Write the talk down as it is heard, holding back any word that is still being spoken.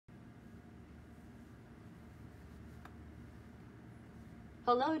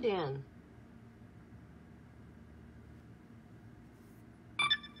Hello, Dan.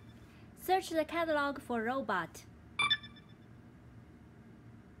 Search the catalog for robot.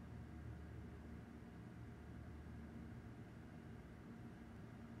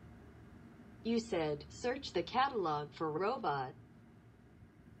 You said, search the catalog for robot.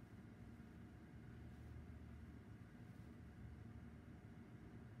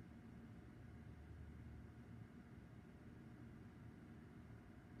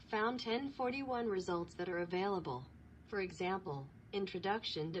 Found 1041 results that are available. For example,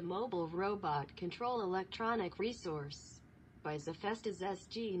 Introduction to Mobile Robot Control Electronic Resource by Zepestas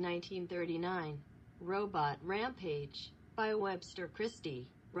SG 1939. Robot Rampage by Webster Christie.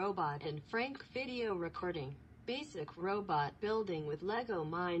 Robot and Frank Video Recording. Basic Robot Building with Lego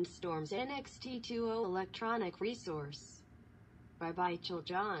Mindstorms NXT20 Electronic Resource by Baichel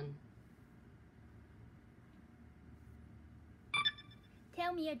John.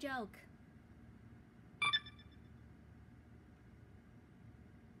 Tell me a joke.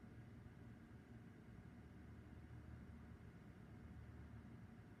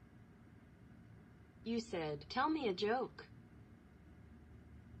 You said, tell me a joke.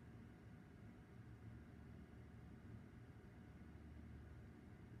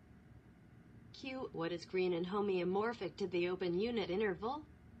 Q. What is green and homeomorphic to the open unit interval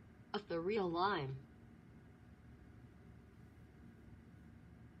of the real line?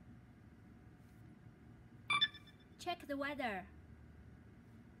 Check the weather.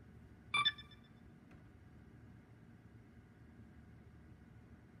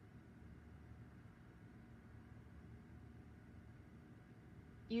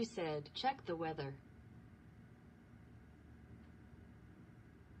 You said, check the weather.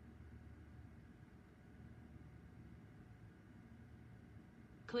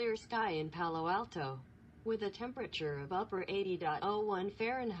 Clear sky in Palo Alto, with a temperature of upper 80.01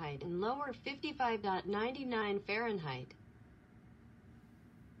 Fahrenheit and lower 55.99 Fahrenheit.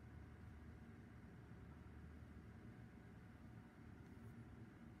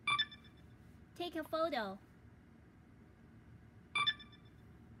 Take a photo.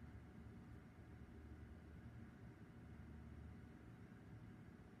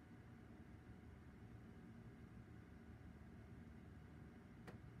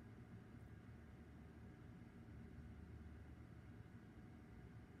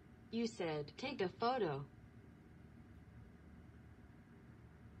 You said, take a photo.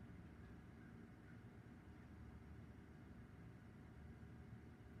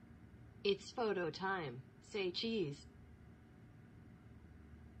 It's photo time. Say cheese.